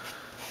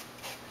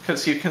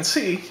 Because you can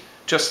see,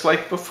 just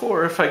like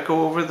before, if I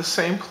go over the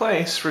same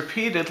place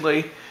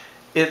repeatedly,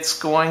 it's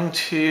going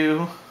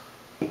to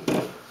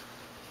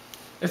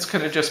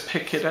just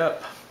pick it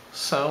up.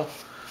 So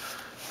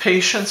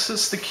patience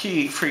is the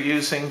key for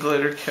using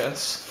Glitter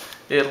Kiss.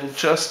 It'll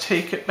just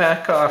take it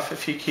back off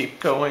if you keep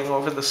going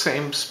over the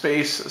same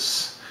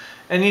spaces.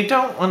 And you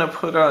don't want to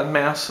put on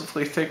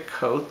massively thick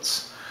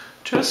coats.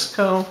 Just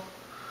go,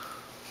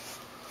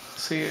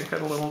 see I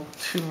got a little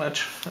too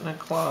much in a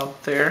glob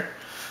there.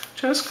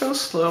 Just go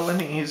slow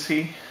and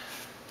easy.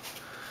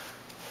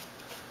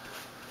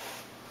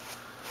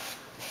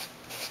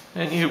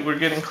 And we're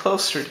getting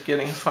closer to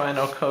getting a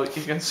final coat.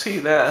 You can see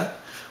that.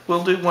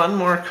 We'll do one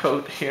more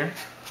coat here.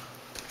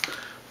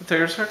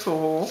 There's our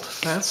gold.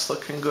 That's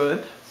looking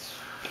good.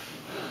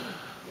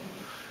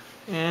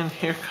 And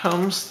here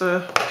comes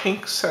the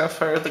pink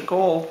sapphire, the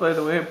gold. By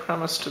the way, I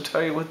promised to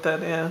tell you what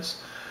that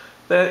is.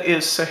 That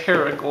is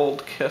Sahara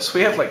Gold Kiss.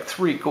 We have like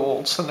 3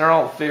 golds, and they're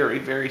all very,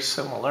 very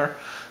similar.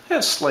 They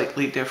have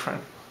slightly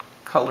different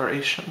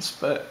colorations,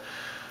 but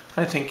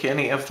I think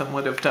any of them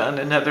would have done.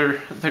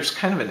 There's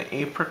kind of an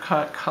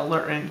apricot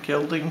color in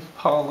gilding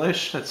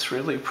polish that's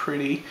really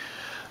pretty.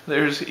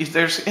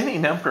 There's any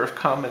number of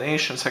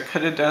combinations. I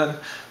could have done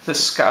the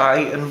sky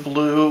in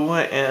blue,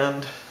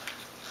 and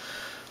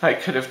I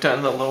could have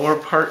done the lower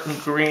part in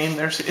green.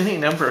 There's any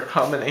number of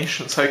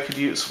combinations I could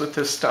use with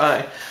this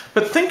dye.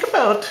 But think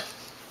about,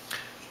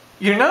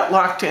 you're not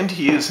locked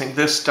into using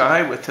this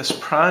dye with this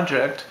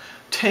project.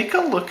 Take a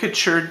look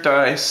at your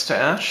dye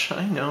stash.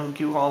 I know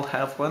you all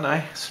have one,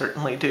 I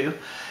certainly do.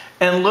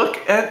 And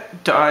look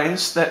at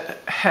dyes that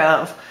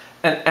have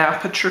an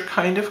aperture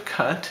kind of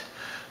cut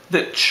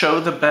that show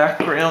the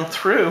background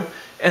through.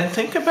 And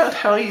think about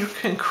how you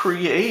can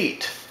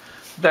create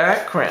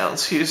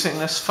backgrounds using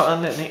this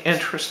fun and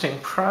interesting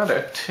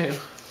product to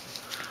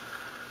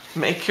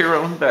make your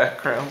own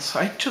backgrounds.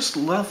 I just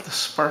love the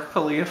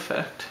sparkly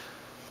effect.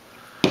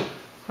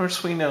 Of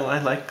course, we know I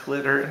like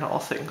glitter and all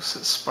things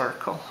that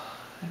sparkle.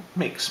 It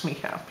makes me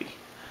happy.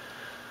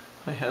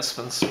 My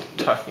husband's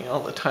talking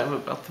all the time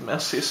about the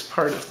messiest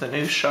part of the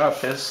new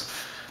shop is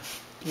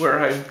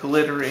where I'm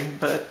glittering,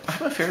 but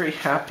I'm a very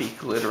happy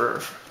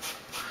glitterer.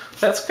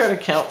 That's got to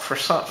count for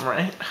something,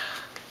 right?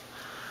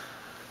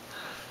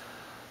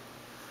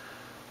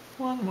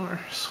 One more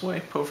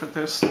swipe over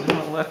this and then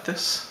we'll let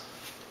this.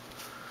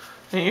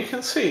 And you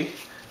can see,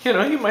 you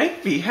know, you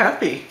might be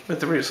happy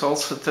with the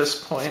results at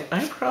this point.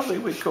 I probably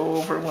would go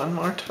over one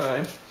more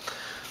time.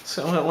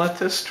 So we'll let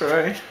this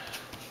dry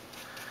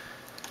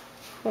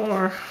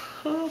for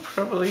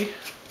probably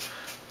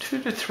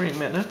 2 to 3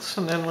 minutes,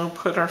 and then we'll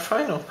put our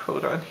final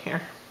coat on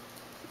here.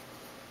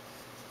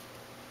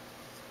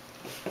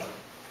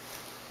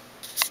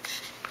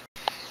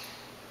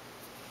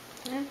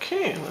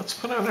 Okay, let's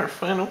put on our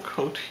final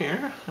coat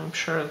here. I'm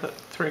sure that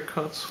 3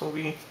 coats will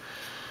be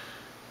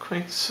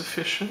quite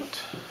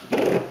sufficient.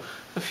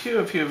 A few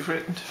of you have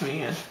written to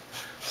me and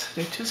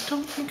said, I just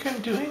don't think I'm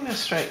doing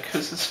this right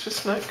because it's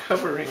just not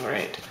covering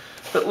right.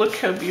 But look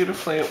how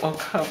beautifully it will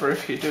cover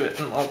if you do it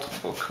in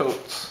multiple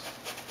coats.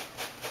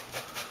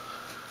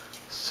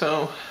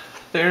 So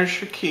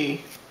there's your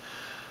key.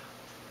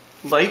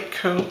 Light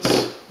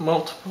coats,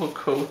 multiple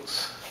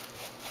coats,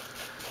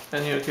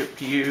 and you'll get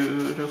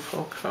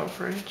beautiful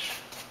coverage.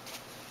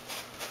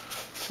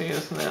 See,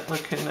 isn't that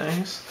looking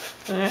nice?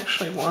 I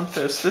actually want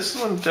this. This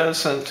one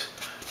doesn't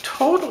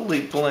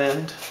totally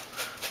blend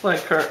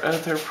like our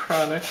other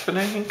product, but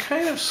I can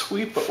kind of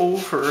sweep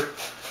over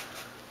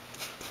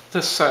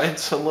the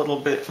sides a little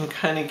bit and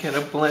kind of get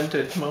a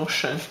blended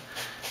motion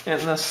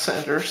in the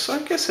center. So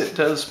I guess it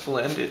does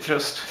blend. It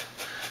just,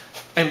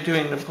 I'm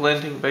doing the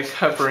blending by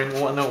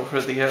covering one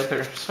over the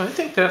other. So I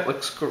think that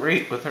looks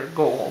great with our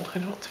gold. I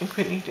don't think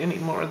we need any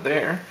more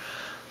there.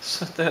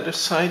 Set that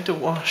aside to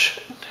wash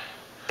it.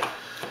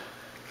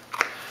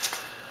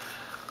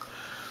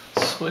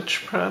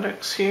 Switch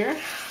products here.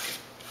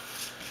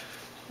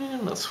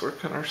 And let's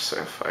work on our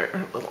sapphire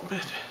a little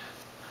bit.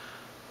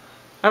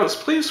 I was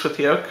pleased with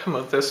the outcome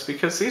of this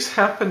because these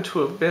happened to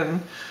have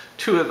been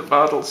 2 of the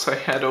bottles I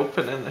had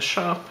open in the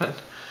shop, and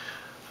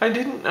I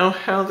didn't know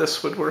how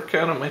this would work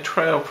out on my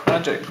trial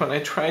project when I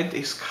tried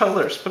these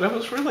colors, but I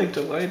was really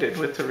delighted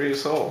with the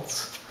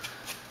results.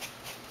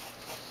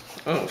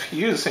 Oh,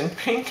 using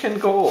pink and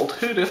gold.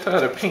 Who'd have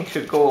thought of pink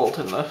and gold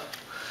in the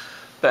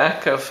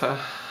back of a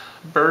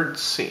bird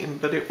scene,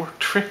 but it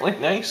worked really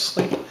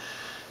nicely.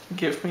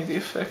 Give me the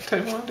effect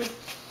I wanted.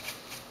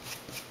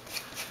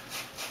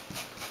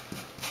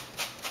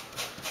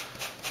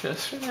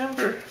 Just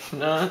remember,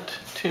 not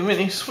too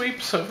many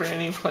sweeps over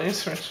any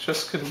place or it's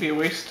just going to be a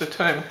waste of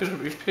time because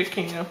we'll be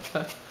picking up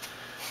the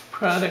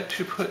product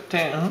you put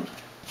down.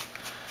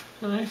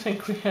 And I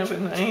think we have a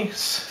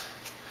nice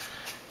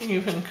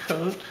even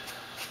coat.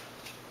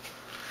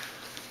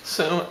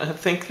 So I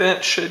think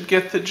that should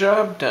get the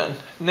job done.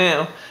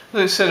 Now, as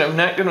I said, I'm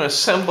not going to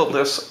assemble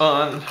this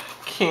on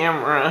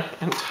camera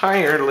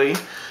entirely,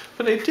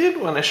 but I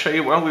did want to show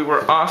you while we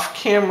were off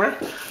camera.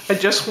 I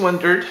just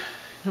wondered,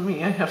 I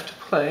have to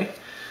play.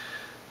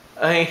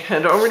 I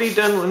had already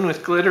done one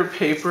with glitter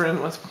paper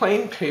and with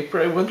plain paper.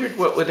 I wondered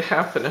what would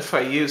happen if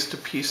I used a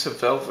piece of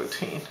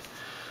velveteen.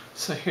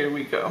 So here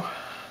we go.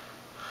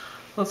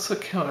 Let's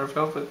look how our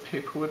velvet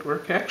paper would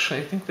work.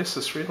 Actually, I think this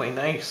is really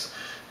nice.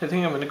 I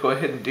think I'm going to go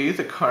ahead and do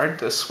the card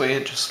this way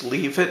and just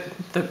leave it,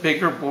 the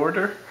bigger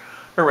border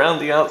around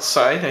the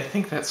outside. I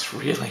think that's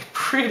really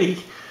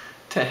pretty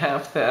to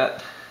have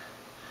that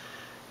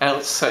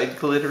outside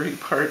glittery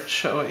part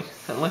showing.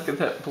 And look at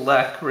that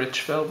black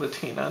rich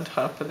velveteen on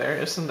top of there.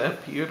 Isn't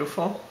that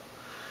beautiful?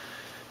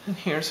 And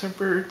here's our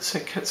birds. I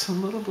cut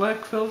some little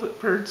black velvet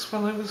birds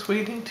while I was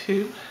waiting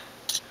too.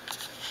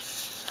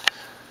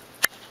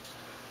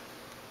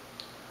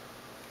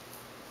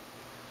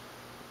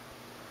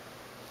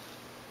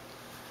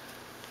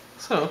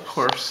 So of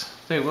course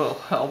they will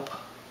help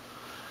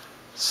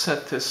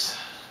set this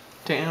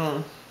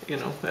down,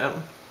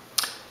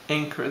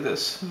 anchor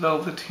this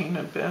velveteen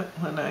a bit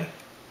when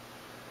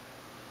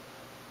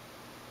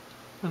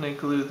I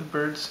glue the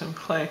birds in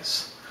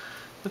place.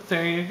 But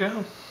there you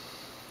go.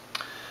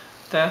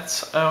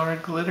 That's our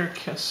Glitter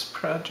Kiss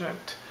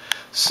project.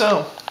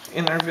 So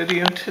in our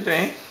video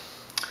today,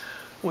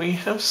 we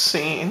have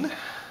seen,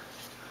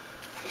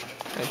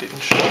 I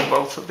didn't show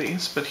both of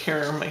these, but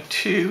here are my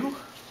 2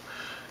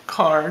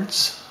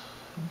 cards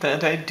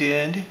that I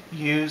did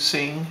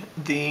using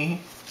the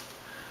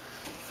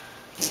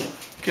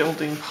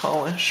gilding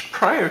polish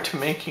prior to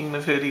making the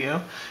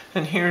video,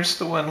 and here's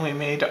the one we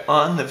made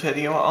on the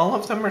video. All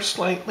of them are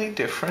slightly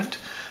different.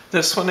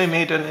 This one I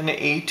made on an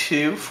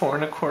A2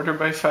 4¼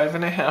 by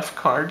 5½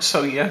 card,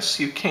 so yes,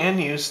 you can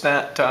use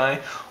that die,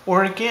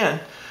 or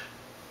again,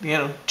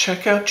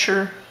 check out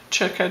your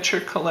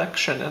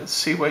collection and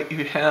see what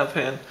you have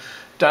in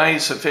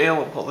dies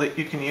available that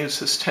you can use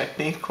this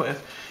technique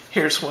with.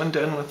 Here's one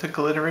done with the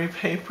glittery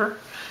paper,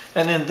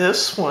 and in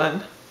this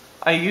one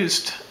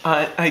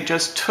I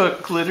just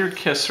took Glitter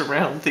Kiss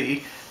around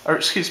gilding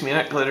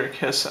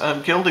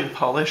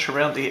polish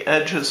around the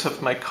edges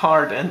of my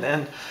card and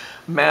then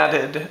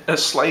matted a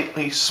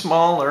slightly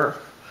smaller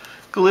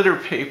glitter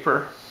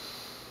paper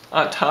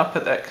on top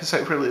of that because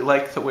I really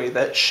like the way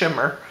that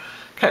shimmer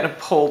kind of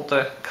pulled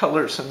the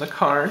colors in the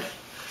card.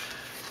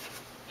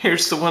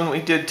 Here's the one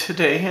we did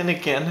today, and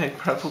again, I'd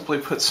probably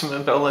put some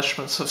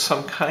embellishments of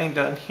some kind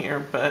on here,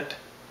 but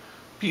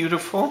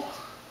beautiful.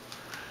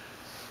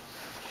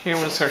 Here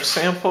was our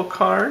sample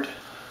card.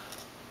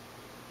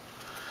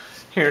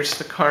 Here's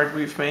the card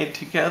we've made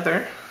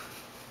together,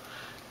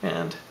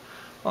 and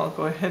I'll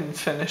go ahead and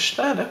finish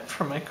that up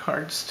for my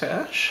card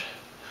stash.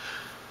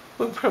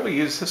 We'll probably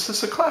use this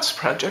as a class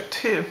project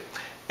too.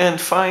 And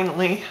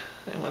finally,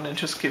 I want to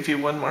just give you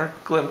one more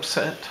glimpse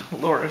at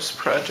Laura's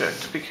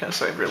project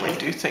because I really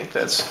do think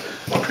that's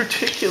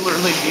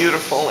particularly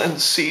beautiful and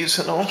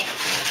seasonal.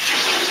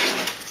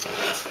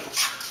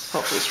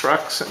 all those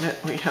rocks in it.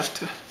 We have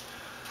to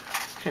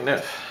kind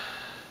of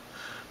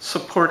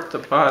support the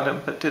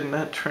bottom, but didn't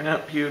that turn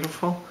out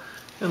beautiful?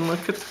 And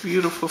look at the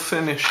beautiful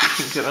finish you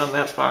can get on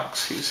that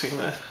box using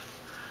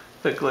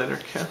the glitter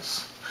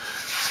kiss.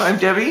 So I'm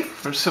Debbie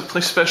from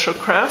Simply Special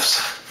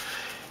Crafts.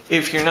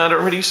 If you're not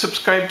already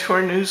subscribed to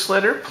our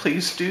newsletter,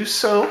 please do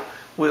so.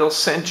 We'll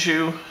send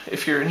you,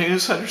 if you're a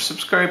newsletter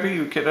subscriber,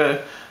 you get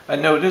a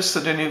notice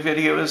that a new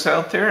video is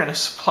out there and a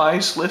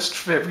supplies list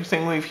of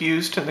everything we've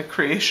used in the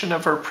creation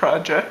of our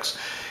projects.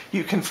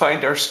 You can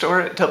find our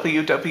store at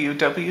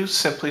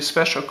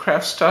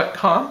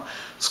www.simplyspecialcrafts.com.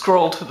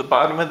 Scroll to the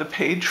bottom of the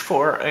page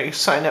for a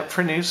sign up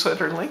for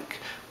newsletter link.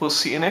 We'll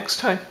see you next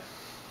time.